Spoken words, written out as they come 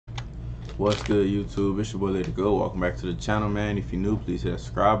What's good, YouTube? It's your boy Let It Go. Welcome back to the channel, man. If you're new, please hit that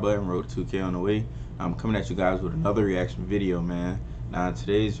subscribe button. Road to 2K on the way. I'm coming at you guys with another reaction video, man. Now in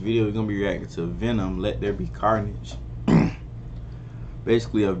today's video, we're gonna be reacting to Venom, Let There Be Carnage.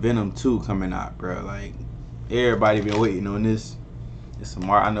 Basically a Venom 2 coming out, bro. Like, everybody been waiting on this. It's some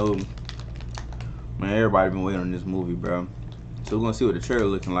more, I know, man, everybody been waiting on this movie, bro. So we're gonna see what the trailer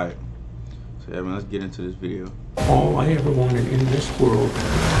looking like. So yeah, man, let's get into this video. All I ever wanted in this world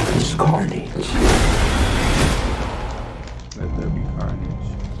is carnage. Let there be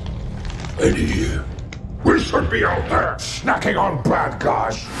carnage. Eddie, we should be out there snacking on bad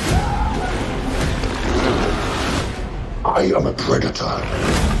guys. I am a predator.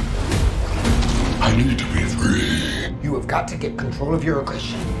 I need to be free. You have got to get control of your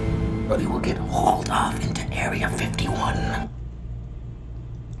aggression, but you will get hauled off into Area 51.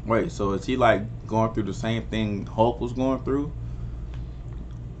 Wait, so is he like going through the same thing Hulk was going through?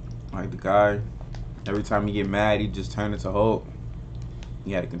 Like the guy, every time he get mad, he just turned into Hulk.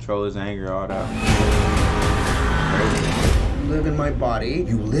 He had to control his anger, all that. You live in my body.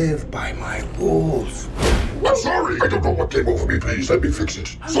 You live by my rules. I'm sorry. I don't know what came over me. Please let me fix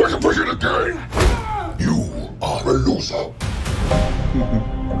it so I can push it again. You are a loser.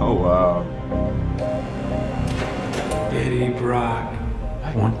 Oh, wow. Eddie Brock,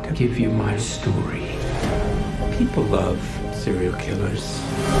 I want to give you my story. People love serial killers.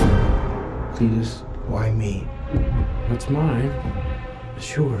 Cletus, why me? What's mine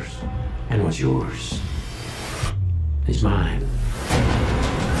is yours, and what's yours is mine.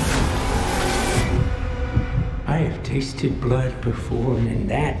 I have tasted blood before, and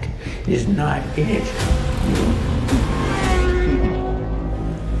that is not it.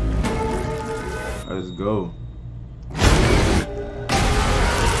 Let's go.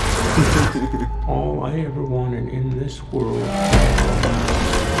 All I ever wanted in this world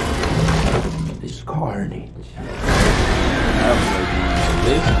is carnage.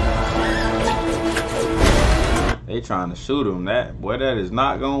 They trying to shoot him. That is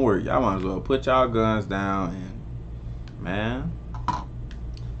not gonna work. Y'all might as well put y'all guns down and, man,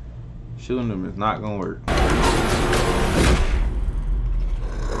 shooting them is not gonna work.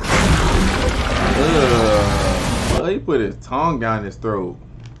 Oh, he put his tongue down his throat.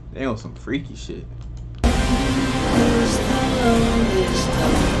 They on some freaky shit.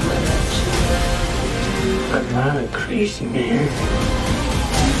 I'm not a crazy man.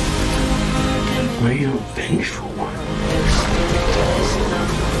 I am a vengeful one.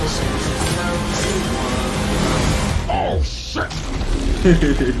 Oh, shit.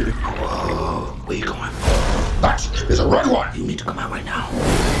 Whoa, where you going? That is a red one. You need to come out right now.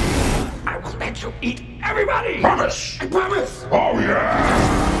 I will let you eat everybody! Promise. I promise. Oh,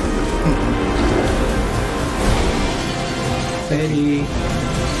 yeah. Eddie,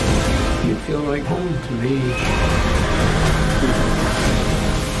 you feel like home to me.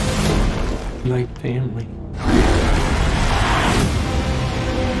 Like family.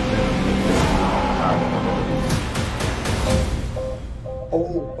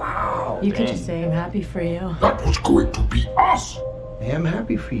 Oh, wow. You could just say I'm happy for you. That was going to be us. I am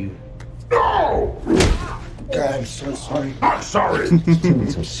happy for you. No. God, I'm so sorry. I'm sorry.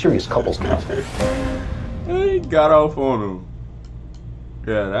 Some serious couples now. He got off on him.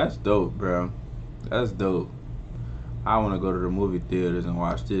 Yeah, that's dope, bro. That's dope. I want to go to the movie theaters and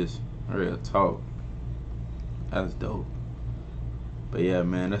watch this. Real talk. That's dope. But yeah,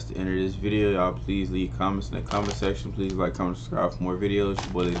 man, that's the end of this video. Y'all please leave comments in the comment section. Please like, comment, subscribe for more videos.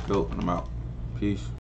 Your boy Let It Go, and I'm out. Peace.